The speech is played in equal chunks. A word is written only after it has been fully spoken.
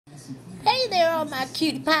all my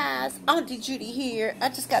cutie pies. Auntie Judy here. I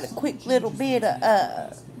just got a quick little bit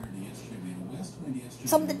of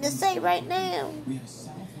something to say right now.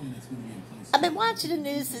 I've been watching the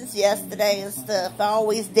news since yesterday and stuff. I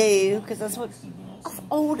always do, because that's what us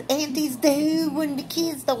old aunties do when the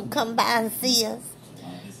kids don't come by and see us.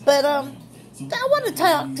 But I want to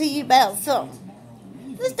talk to you about something.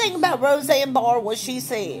 This thing about Roseanne Barr, what she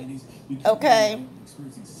said. Okay?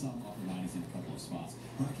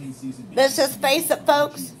 Let's just face it,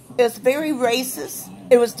 folks. It was very racist.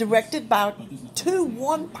 It was directed by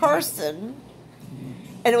one person.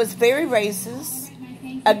 And it was very racist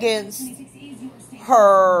against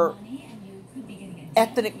her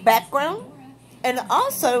ethnic background. And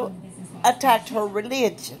also attacked her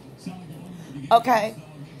religion. Okay?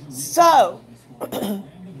 So,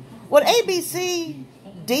 what ABC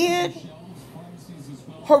did,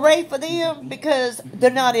 hooray for them, because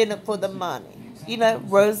they're not in it for the money. You know,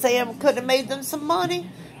 Roseanne could have made them some money,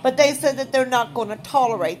 but they said that they're not going to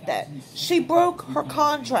tolerate that. She broke her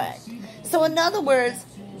contract. So in other words,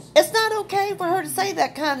 it's not okay for her to say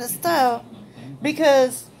that kind of stuff,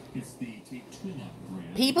 because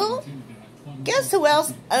people, guess who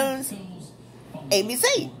else owns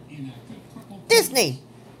ABC? Disney.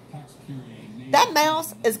 That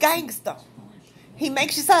mouse is gangster. He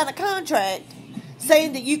makes you sign a contract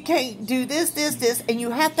saying that you can't do this, and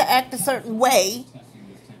you have to act a certain way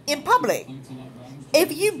in public.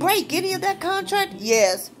 If you break any of that contract,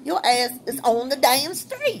 yes, your ass is on the damn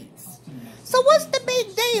streets. So what's the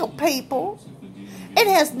big deal, people? It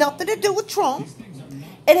has nothing to do with Trump.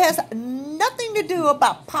 It has nothing to do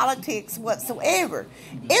about politics whatsoever.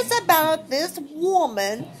 It's about this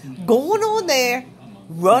woman going on there,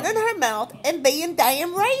 running her mouth, and being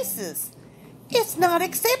damn racist. It's not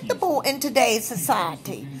acceptable in today's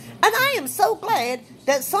society. And I am so glad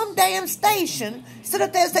that some damn station sit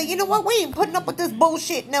up there and say, you know what, we ain't putting up with this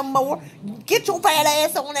bullshit no more. Get your fat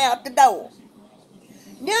ass on out the door.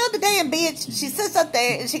 Now the damn bitch, she sits up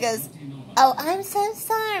there and she goes, oh, I'm so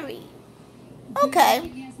sorry.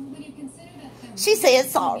 Okay. She said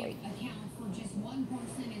sorry.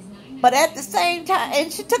 But at the same time,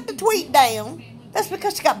 and she took the tweet down. That's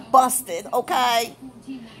because she got busted, okay?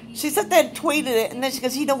 She sat there and tweeted it, and then she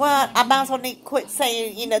goes, you know what, I might as well need to quit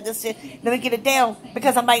saying, you know, this shit. Let me get it down,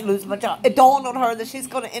 because I might lose my job. It dawned on her that she's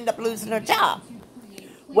going to end up losing her job.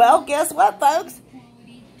 Well, guess what, folks?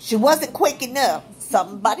 She wasn't quick enough.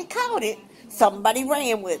 Somebody caught it. Somebody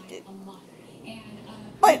ran with it.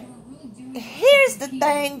 But here's the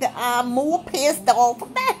thing that I'm more pissed off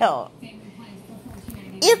about.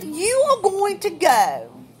 If you are going to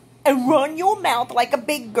go and run your mouth like a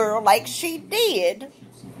big girl like she did,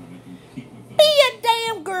 be a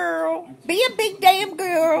damn girl. Be a big damn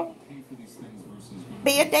girl.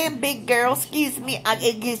 Be a damn big girl. Excuse me.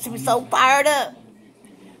 It gets me so fired up.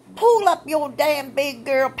 Pull up your damn big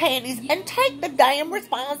girl panties and take the damn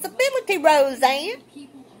responsibility, Roseanne.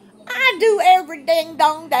 I do every ding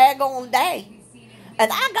dong daggone day.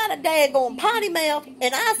 And I got a daggone potty mouth,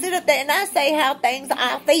 and I sit up there and I say how things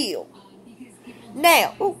I feel.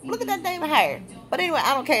 Now, ooh, look at that damn hair. But anyway,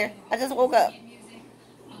 I don't care. I just woke up.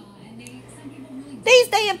 These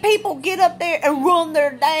damn people get up there and run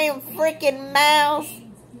their damn freaking mouths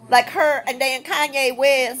like her and damn Kanye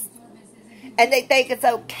West. And they think it's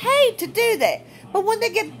okay to do that. But when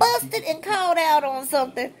they get busted and called out on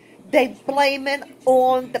something, they blame it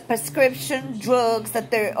on the prescription drugs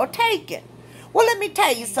that they are taking. Well, let me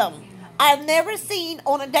tell you something. I've never seen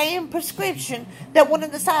on a damn prescription that one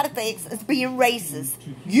of the side effects is being racist.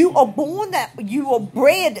 You are born that, you are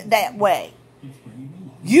bred that way.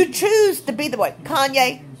 You choose to be the way.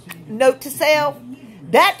 Kanye, note to self,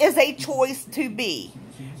 that is a choice to be.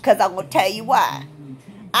 Because I'm going to tell you why.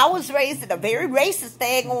 I was raised in a very racist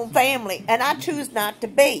daggone family, and I choose not to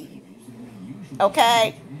be.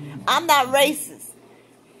 Okay? I'm not racist.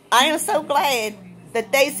 I am so glad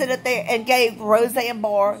that they sit up there and gave Roseanne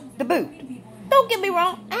Barr the boot. Don't get me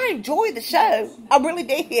wrong, I enjoyed the show. I really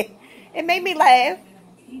did. It made me laugh.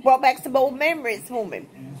 Brought back some old memories for me.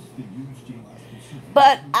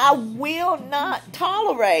 But I will not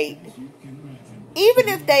tolerate, even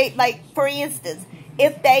if they, like, for instance,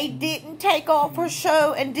 if they didn't take off her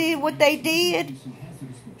show and did what they did,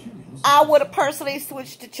 I would have personally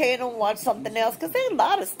switched the channel and watched something else, because there's a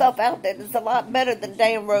lot of stuff out there that's a lot better than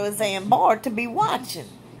damn Roseanne Barr to be watching.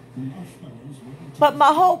 But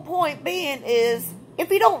my whole point being is, if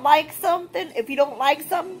you don't like something,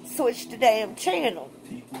 switch the damn channel.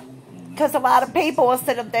 Because a lot of people will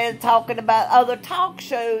sit up there talking about other talk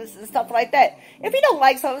shows and stuff like that. If you don't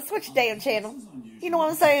like something, switch the damn channel. You know what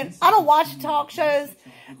I'm saying? I don't watch talk shows.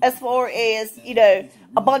 as far as, you know,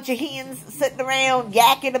 a bunch of hens sitting around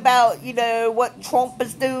yakking about, you know, what Trump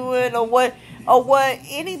is doing or what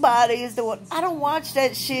anybody is doing. I don't watch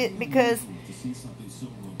that shit because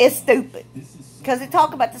it's stupid. Because they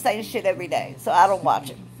talk about the same shit every day, so I don't watch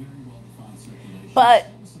it. But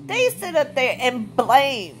they sit up there and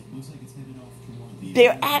blame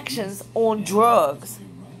their actions on drugs.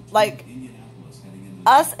 Like,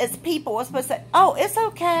 us as people are supposed to say, oh, it's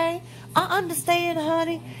okay. I understand,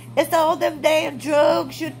 honey. It's all them damn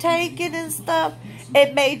drugs you're taking and stuff.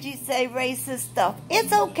 It made you say racist stuff.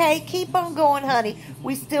 It's okay. Keep on going, honey.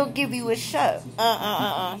 We still give you a show.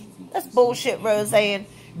 That's bullshit, Roseanne.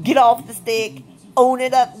 Get off the stick. Own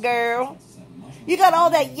it up, girl. You got all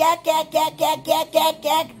that yak,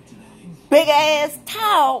 big ass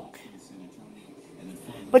talk.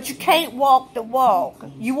 But you can't walk the walk.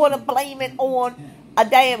 You want to blame it on a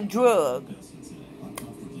damn drug.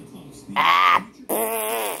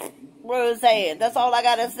 Roseanne, that's all I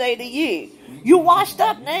got to say to you. You washed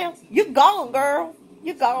up now. You're gone, girl.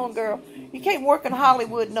 You're gone, girl. You can't work in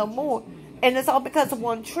Hollywood no more. And it's all because of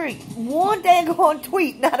one treat. One daggone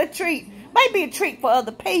tweet, not a treat. Maybe a treat for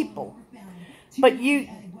other people. But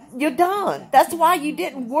you're done. That's why you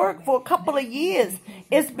didn't work for a couple of years.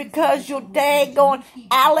 It's because your daggone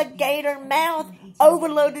alligator mouth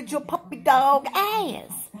overloaded your puppy dog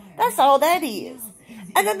ass. That's all that is.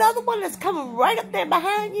 And another one that's coming right up there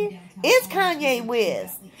behind you is Kanye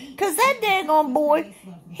West. Because that daggone boy,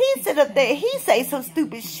 he sit up there, he say some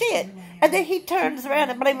stupid shit. And then he turns around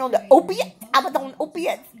and blames it on the opiates. I was on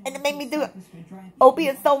opiates and it made me do it.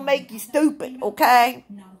 Opiates don't make you stupid, okay?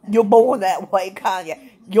 You're born that way,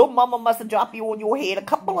 Kanye. Your mama must have dropped you on your head a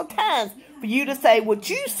couple of times for you to say what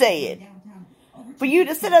you said. For you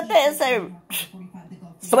to sit up there and say,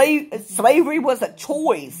 slavery was a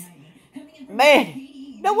choice. Man,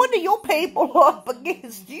 no wonder your people are up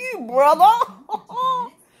against you, brother.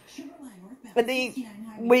 But then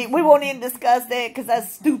we won't even discuss that because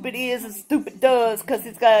that's stupid is and stupid does because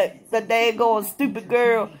it's got the daggone stupid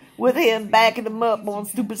girl with him backing him up on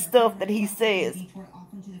stupid stuff that he says.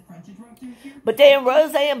 But then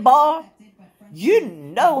Roseanne Barr, you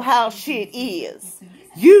know how shit is.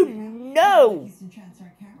 You know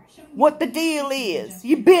what the deal is.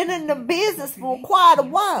 You've been in the business for quite a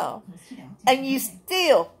while. And you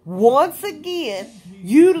still, once again,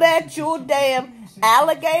 you let your damn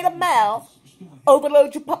alligator mouth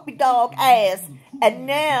overload your puppy dog ass. And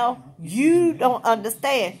now you don't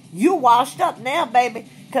understand. You're washed up now, baby.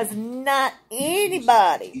 Because not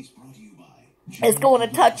anybody is going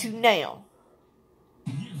to touch you now.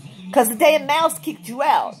 Because the damn mouse kicked you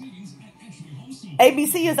out.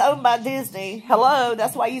 ABC is owned by Disney. Hello,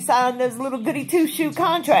 that's why you signed those little goody two-shoe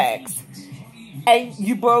contracts. And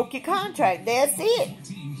you broke your contract. That's it.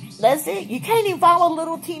 That's it. You can't even follow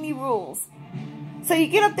little teeny rules. So you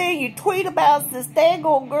get up there and you tweet about this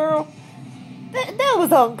daggone girl. That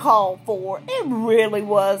was uncalled for. It really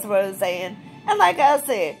was, Roseanne. And like I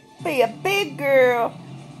said, be a big girl.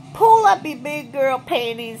 Pull up your big girl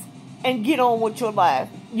panties and get on with your life.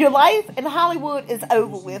 Your life in Hollywood is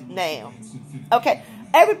over with now. Okay?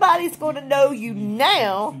 Everybody's going to know you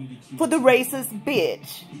now for the racist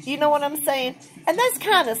bitch. You know what I'm saying? And that's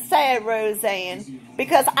kind of sad, Roseanne,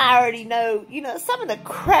 because I already know, you know, some of the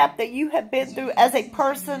crap that you have been through as a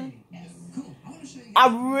person.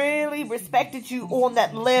 I really respected you on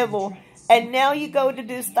that level. And now you go to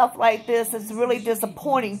do stuff like this. It's really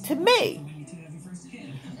disappointing to me.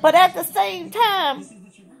 But at the same time,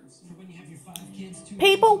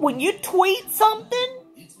 people, when you tweet something,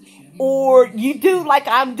 or you do like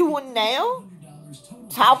I'm doing now,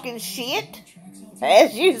 talking shit,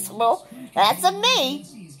 as usual, that's a me.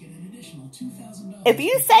 If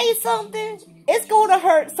you say something, it's going to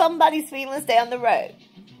hurt somebody's feelings down the road.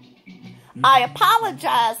 I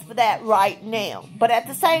apologize for that right now. But at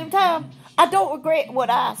the same time, I don't regret what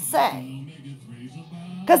I say.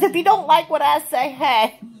 Because if you don't like what I say,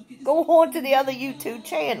 hey, go on to the other YouTube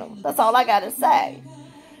channel. That's all I got to say.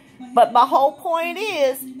 But my whole point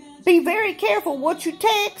is, be very careful what you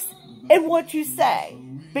text and what you say.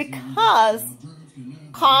 Because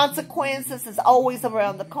consequences is always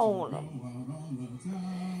around the corner.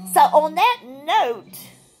 So on that note,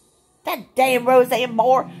 that damn Roseanne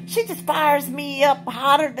Barr, she just fires me up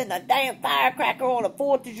hotter than a damn firecracker on the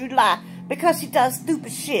 4th of July because she does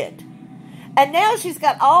stupid shit. And now she's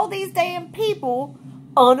got all these damn people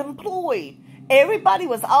unemployed. Everybody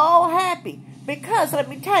was all happy because, let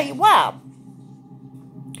me tell you why.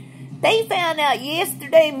 They found out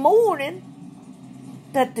yesterday morning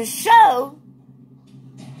that the show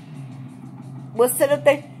was set up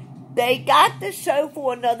there. they got the show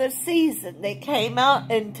for another season. They came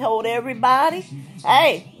out and told everybody,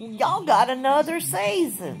 hey, y'all got another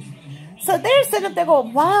season. So they're sitting up there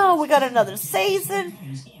going, wow, we got another season.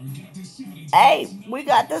 Hey, we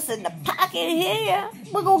got this in the pocket here.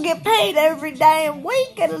 We're going to get paid every damn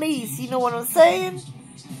week at least. You know what I'm saying?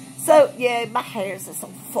 So, yeah, my hair's just so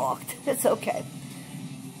fucked. It's okay.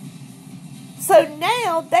 So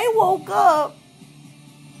now they woke up.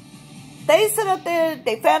 They sit up there.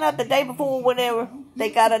 They found out the day before, whenever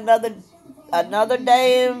they got another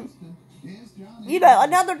damn,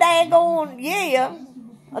 another daggone year,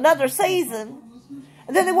 another season.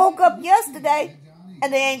 And then they woke up yesterday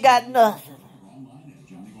and they ain't got nothing.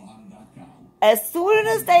 As soon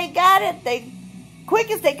as they got it, the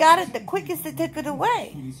quickest they took it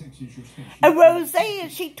away. And Roseanne,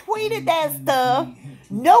 she tweeted that stuff,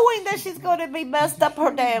 knowing that she's going to be messed up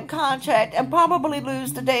her damn contract and probably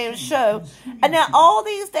lose the damn show. And now all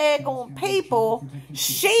these daggone people,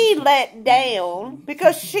 she let down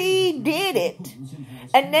because she did it.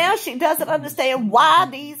 And now she doesn't understand why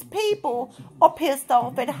these people are pissed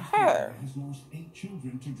off at her.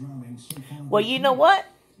 Well, you know what?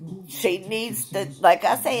 She needs to, like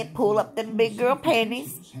I said, pull up them big girl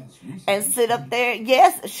panties and sit up there.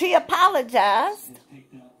 Yes, she apologized.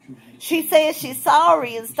 She says she's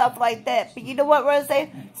sorry and stuff like that. But you know what,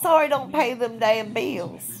 Roseanne? Sorry don't pay them damn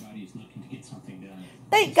bills.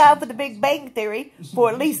 Thank God for the Big Bang Theory for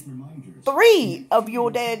at least 3 of your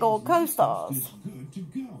daggone co-stars.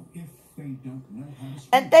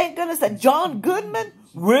 And thank goodness that John Goodman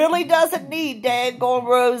really doesn't need daggone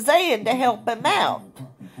Roseanne to help him out.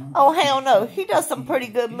 Oh, hell no. He does some pretty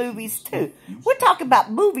good movies, too. We're talking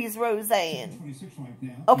about movies, Roseanne.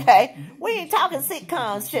 Okay? We ain't talking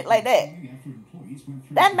sitcoms, shit like that.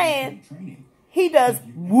 That man, he does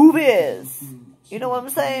movies. You know what I'm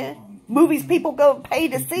saying? Movies people go pay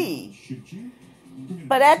to see.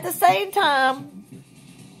 But at the same time,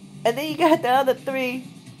 and then you got the other 3,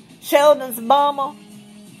 Sheldon's mama,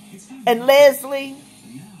 and Leslie,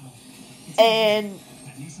 and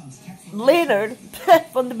Leonard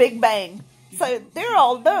from the Big Bang. So they're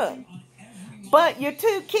all done. But your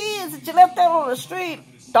 2 kids that you left out on the street,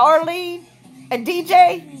 Darlene and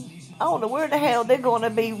DJ, I don't know where the hell they're going to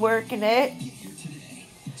be working at.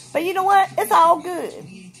 But you know what? It's all good.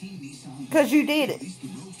 Because you did it.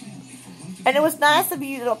 And it was nice of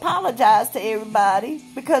you to apologize to everybody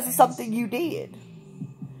because of something you did.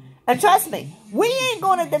 And trust me, we ain't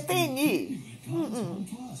going to defend you.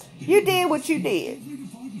 You did what you did.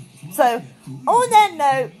 So, on that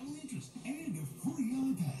note,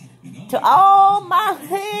 to all my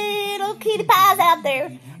little kitty pies out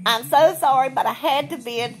there, I'm so sorry, but I had to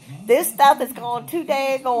vent. This stuff is going too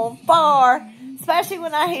daggone far, especially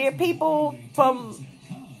when I hear people from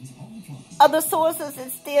other sources and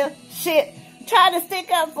still shit trying to stick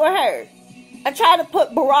up for her. And try to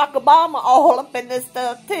put Barack Obama all up in this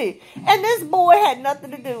stuff, too. And this boy had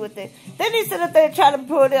nothing to do with it. Then he sit up there trying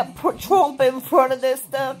to put Trump in front of this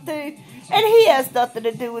stuff, too. And he has nothing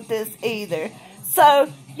to do with this either.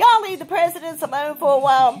 So, y'all leave the presidents alone for a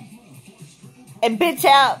while. And bitch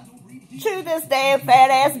out. Chew this damn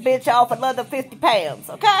fat-ass bitch off another 50 pounds,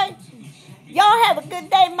 okay? Y'all have a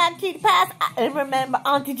good day, my cutie pies. And remember,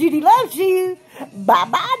 Auntie Judy loves you.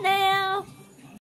 Bye-bye now.